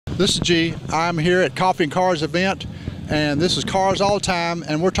This is G. I'm here at Coffee and Cars event, and this is Cars All the Time,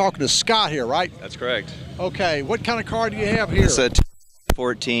 and we're talking to Scott here, right? That's correct. Okay, what kind of car do you have here? It's a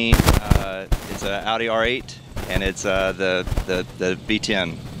 2014. It's an Audi R8, and it's the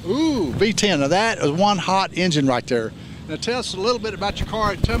V10. Ooh, V10. Now that is one hot engine right there. Now tell us a little bit about your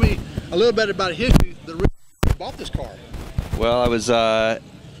car. Tell me a little bit about history, the reason you bought this car. Well, I was.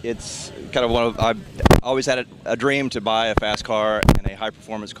 It's kind of one of. I always had a dream to buy a fast car and a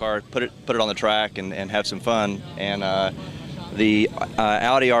high-performance car. Put it on the track and have some fun. And the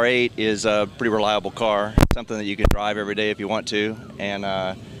Audi R8 is a pretty reliable car, something that you can drive every day if you want to. And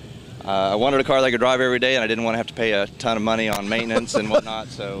I wanted a car that I could drive every day, and I didn't want to have to pay a ton of money on maintenance and whatnot.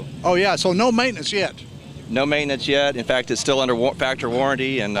 So. Oh yeah, so no maintenance yet. No maintenance yet. In fact, it's still under factory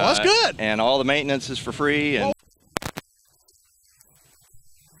warranty, and that's good. And all the maintenance is for free. And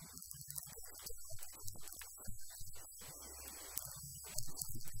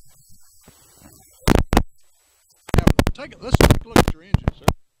let's take a look at your engine, sir.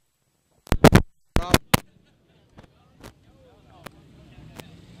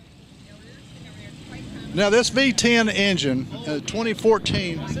 Now this V10 engine,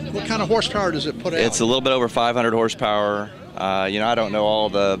 2014, what kind of horsepower does it put out? It's a little bit over 500 horsepower. You know, I don't know all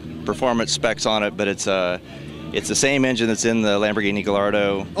the performance specs on it, but it's the same engine that's in the Lamborghini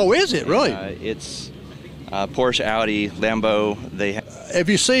Gallardo. Oh, is it really? It's Porsche, Audi, Lambo. If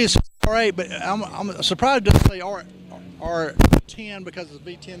you see it's R8, but I'm surprised it doesn't say R10 because it's a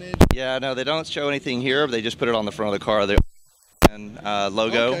V10 engine. Yeah, no, they don't show anything here. But they just put it on the front of the car. The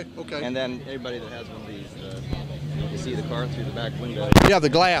logo. Okay. And then everybody that has one of these, you can see the car through the back window. Yeah, the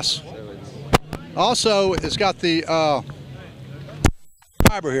glass. So also, it's got the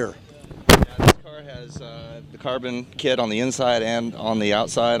fiber here. Yeah, this car has the carbon kit on the inside and on the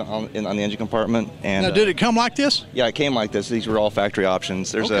outside on the engine compartment. And now, did it come like this? Yeah, it came like this. These were all factory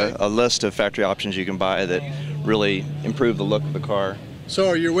options. There's a list of factory options you can buy that really improve the look of the car. So,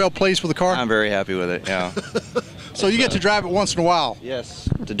 are you well pleased with the car? I'm very happy with it. Yeah. So you get to drive it once in a while? Yes,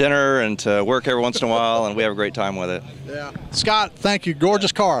 to dinner and to work every once in a while, and we have a great time with it. Yeah. Scott, thank you.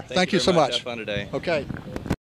 Gorgeous car. Thank you so much. Have fun today. Okay.